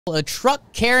A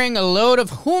truck carrying a load of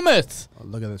hummus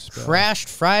look at this crashed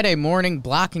Friday morning,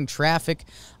 blocking traffic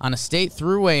on a state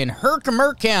thruway in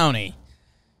Herkimer County.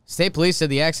 State police said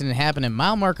the accident happened at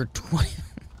mile marker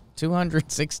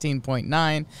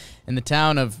 216.9 in the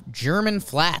town of German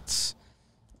Flats.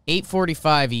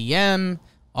 8:45 a.m.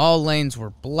 All lanes were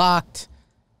blocked.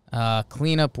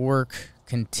 Cleanup work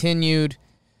continued.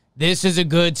 This is a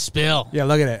good spill. Yeah,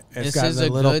 look at it. This is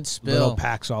a good spill. Little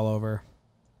packs all over.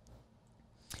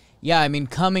 Yeah, I mean,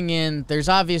 coming in, there's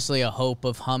obviously a hope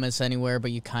of hummus anywhere,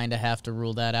 but you kind of have to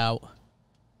rule that out.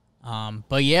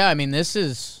 But yeah, I mean, this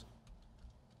is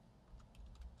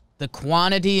the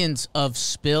quantity of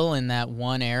spill in that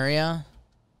one area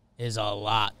is a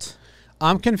lot.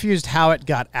 I'm confused how it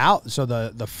got out. So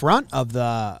the front of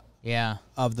the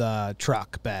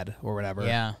truck bed or whatever.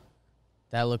 Yeah,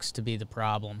 that looks to be the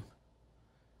problem.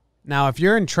 Now, if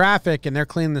you're in traffic and they're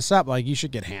cleaning this up, like, you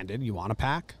should get handed. You want a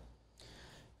pack?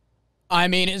 I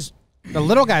mean, the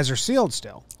little guys are sealed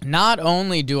still. Not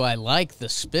only do I like the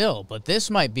spill, but this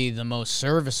might be the most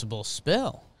serviceable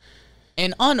spill.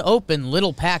 An unopened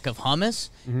little pack of hummus,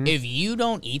 if you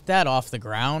don't eat that off the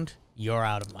ground, you're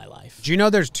out of my life. Do you know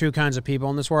there's two kinds of people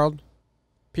in this world?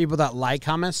 People that like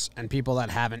hummus and people that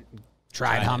haven't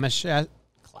tried hummus yet.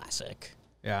 Classic.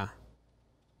 Yeah.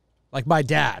 Like my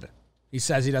dad. He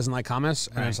says he doesn't like hummus,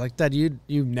 and it's like, Dad,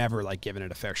 you've never, like, given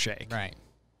it a fair shake. Right.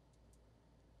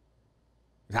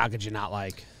 How could you not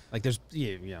like there's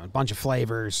a bunch of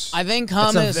flavors. I think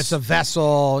hummus. It's a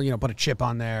vessel, put a chip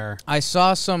on there. I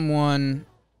saw someone,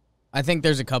 I think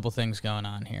there's a couple things going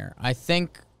on here. I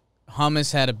think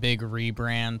hummus had a big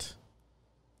rebrand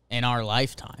in our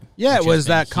lifetime. Yeah, it was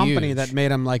that company that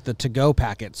made them like the to-go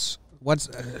packets. What's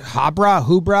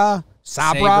Hubra,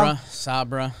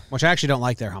 Sabra? Which I actually don't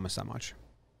like their hummus that much.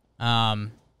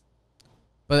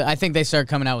 But I think they started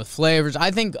coming out with flavors.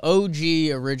 I think OG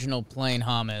original plain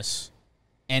hummus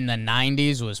in the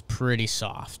 90s was pretty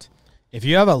soft. If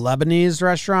you have a Lebanese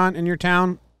restaurant in your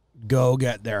town, go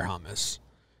get their hummus.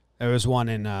 There was one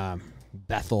in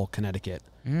Bethel, Connecticut,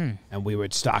 and we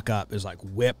would stock up. It was like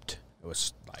whipped. It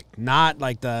was like not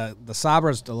like the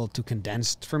Sabra's a little too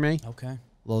condensed for me. Okay. A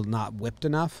little not whipped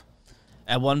enough.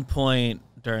 At one point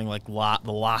during like the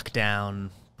lockdown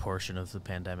portion of the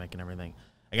pandemic and everything,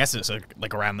 I guess it was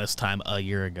like around this time a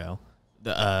year ago,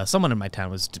 someone in my town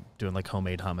was doing like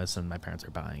homemade hummus, and my parents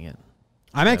were buying it.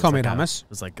 I make homemade hummus. It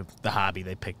was like the hobby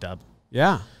they picked up.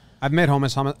 Yeah, I've made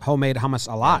homemade hummus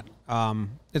a lot.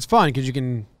 It's fun because you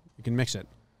can mix it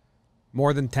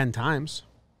more than 10 times.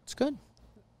 It's good.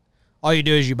 All you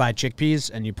do is you buy chickpeas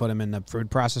and you put them in the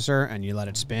food processor and you let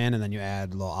it spin, and then you add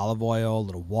a little olive oil, a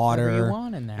little water, whatever you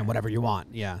want in there, and whatever you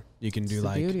want. Yeah, you can do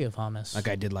the beauty of hummus. Like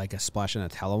I did like a splash of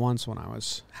Nutella once when I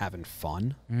was having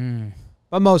fun.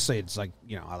 But mostly it's like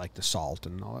I like the salt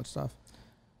and all that stuff.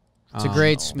 It's a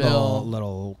great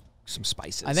spill. Some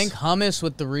spices. I think hummus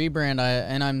with the rebrand.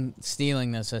 And I'm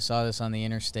stealing this. I saw this on the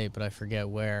interstate, but I forget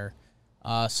where.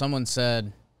 Someone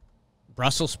said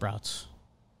Brussels sprouts.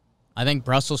 I think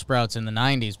Brussels sprouts in the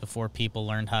 90s, before people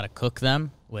learned how to cook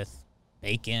them with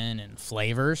bacon and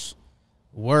flavors,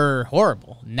 were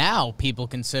horrible. Now people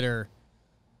consider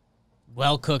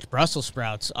well-cooked Brussels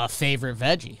sprouts a favorite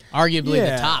veggie, arguably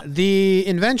the top. The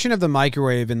invention of the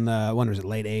microwave in the, when was it,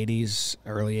 late 80s,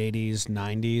 early 80s,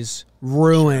 90s,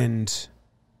 ruined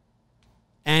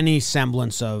any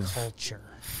semblance of culture,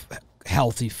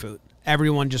 healthy food.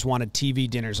 Everyone just wanted TV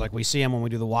dinners like we see them when we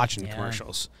do the watching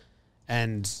commercials.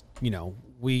 And,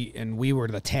 we were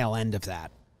the tail end of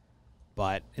that.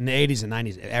 But in the 80s and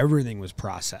 90s, everything was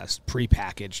processed,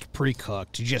 pre-packaged,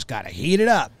 pre-cooked. You just got to heat it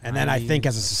up. And then I think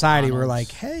as a society, we're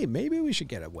like, hey, maybe we should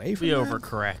get away from that. We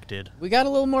overcorrected. We got a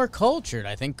little more cultured.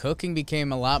 I think cooking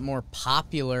became a lot more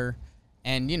popular.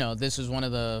 And, this is one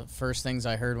of the first things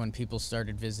I heard when people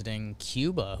started visiting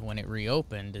Cuba when it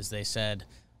reopened, is they said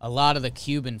a lot of the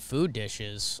Cuban food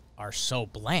dishes are so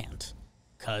bland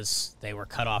because they were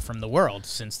cut off from the world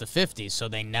since the 50s, so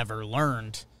they never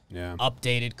learned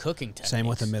updated cooking techniques. Same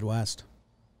with the Midwest.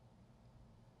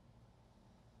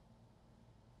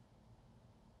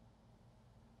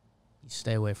 You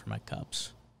stay away from my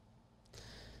cups.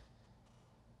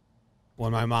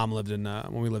 When my mom lived in,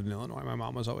 when we lived in Illinois, my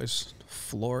mom was always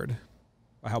floored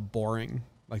by how boring,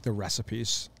 like, the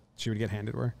recipes she would get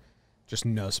handed were. Just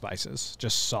no spices.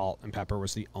 Just salt and pepper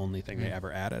was the only thing they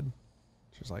ever added.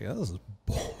 She was like, oh, this is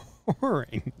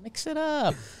boring. Mix it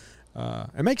up.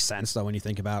 It makes sense, though, when you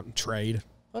think about trade.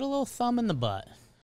 Put a little thumb in the butt.